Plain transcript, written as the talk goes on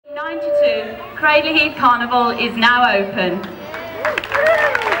92, Cradley Heath Carnival is now open.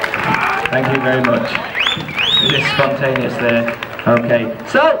 Thank you very much. It is spontaneous there. Okay,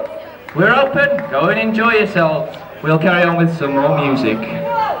 so we're open. Go and enjoy yourselves. We'll carry on with some more music.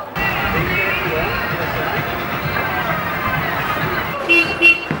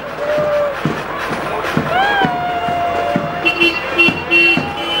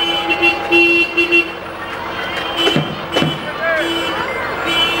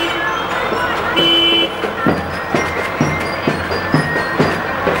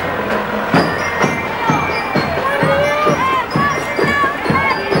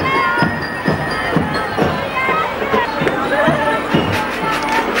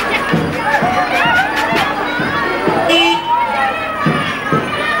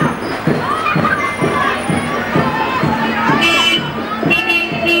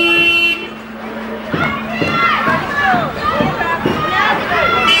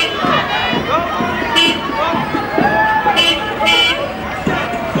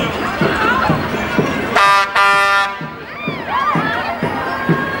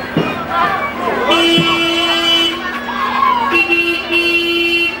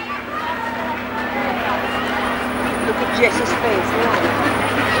 Jess's face,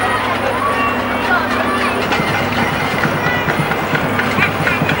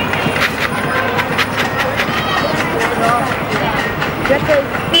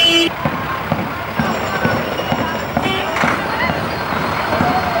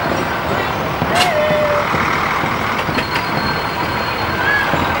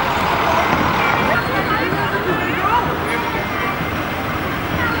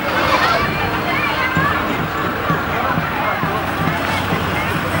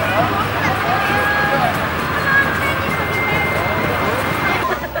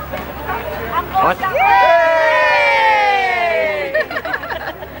 What?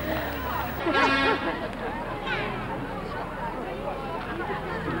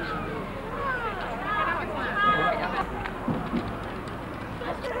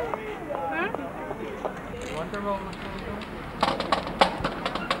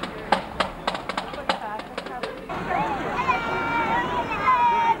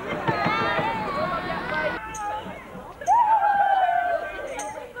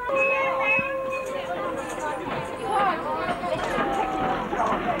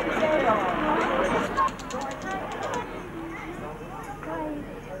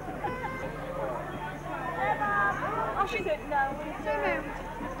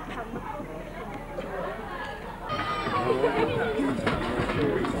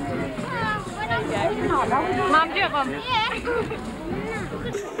 Mom, do them.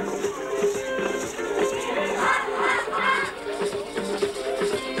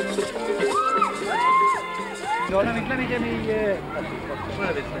 No, let me get me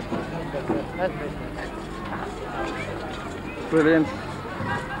brilliant.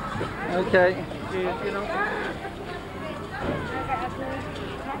 Okay.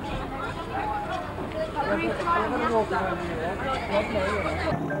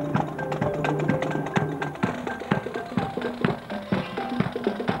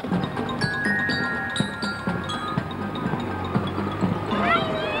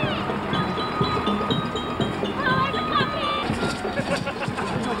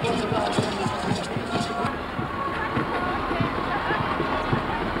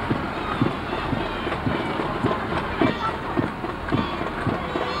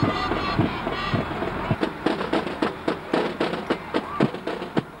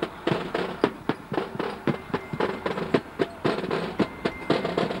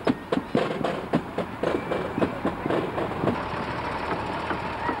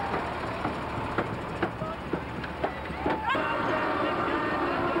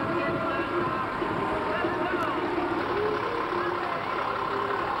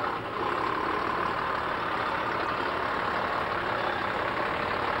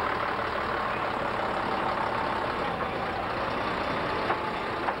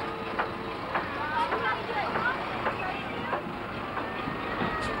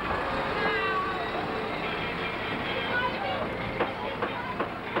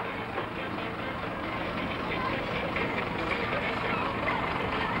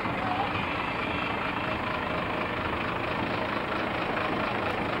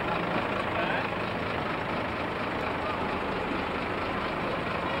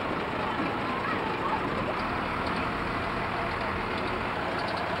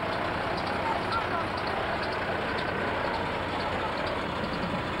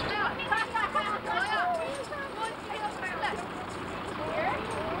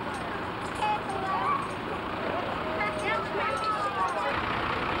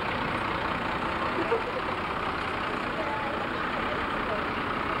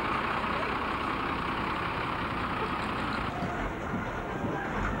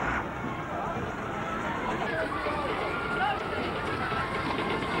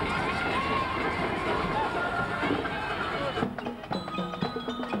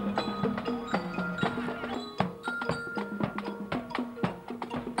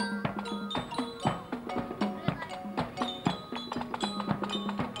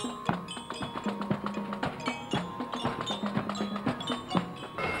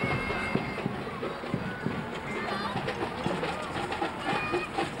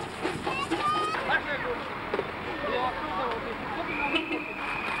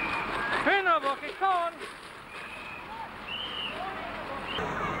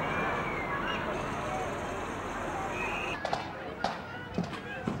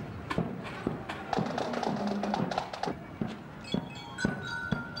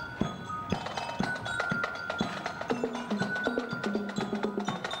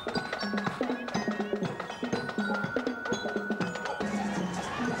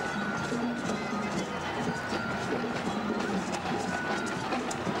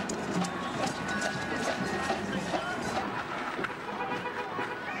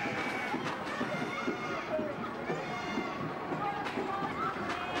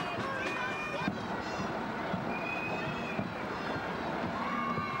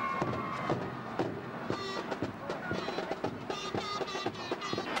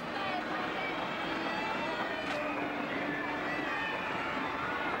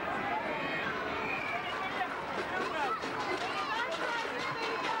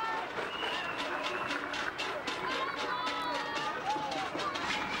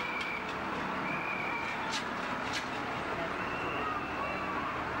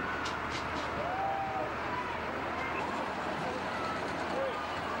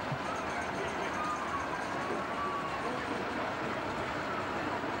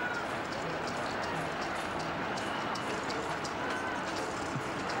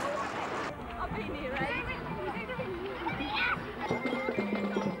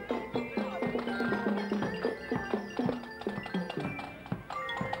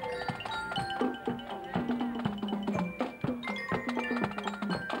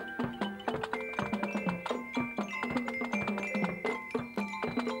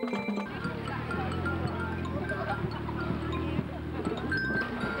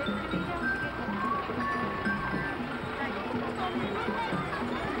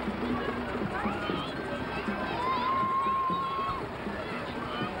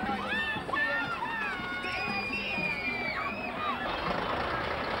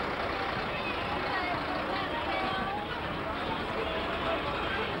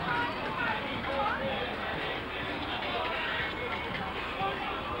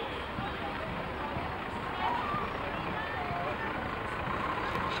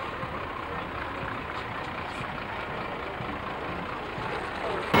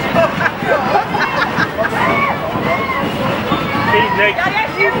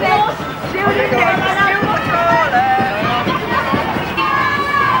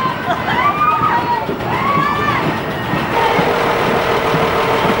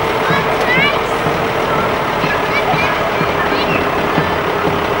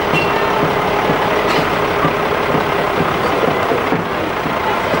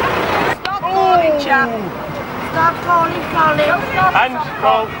 Stop calling, Colin. And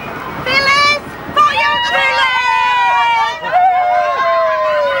roll. Phyllis! For you,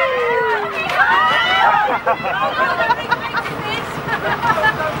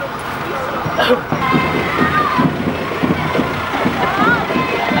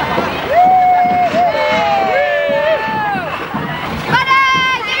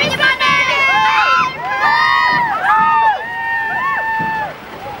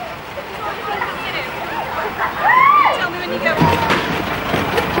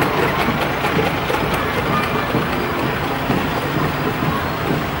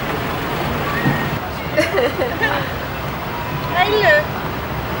 Hey look,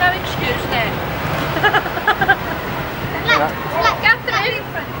 no excuse now. Catherine!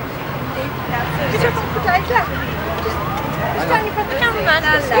 You took off the potato. Just stand in front of the cameraman.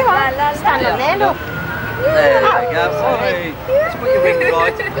 Stand on there, look. There we go. Sorry. Just put your ring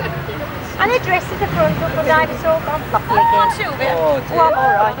right. And a dress at the front, look, and I was all gone floppy again. Come on, Sylvia. Oh, dear. Well,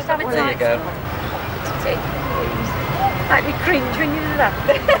 all right. There you go. Might be cringe when you do that.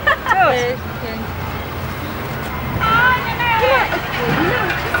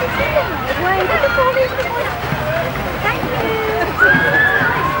 Thank you.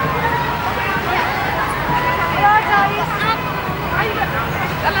 Hello, guys.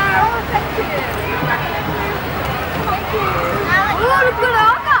 Hello. Thank you. Thank you. Oh, look at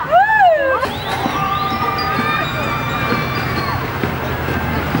Anna.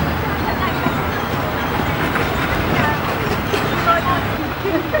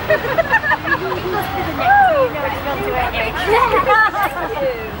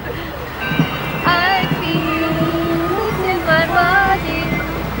 I feel this in my body,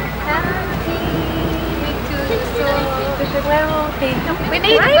 happy to the soul. We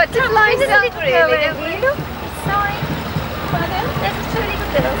need to put to light up really, don't we? Look, sign. There's two little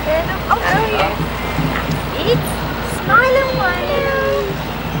girls there. Oh yes. It's smile and wine.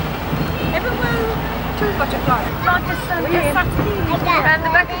 Everyone. Two butterflies. Like a Saturday. Around the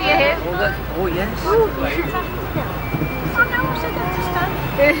back of your head. Oh, yes. Oh, no, I said that to stand.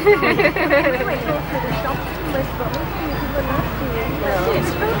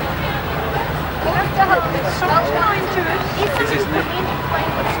 You have to hold it. Stop going to us. Isn't it?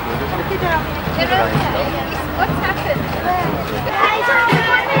 You're okay. What's happened?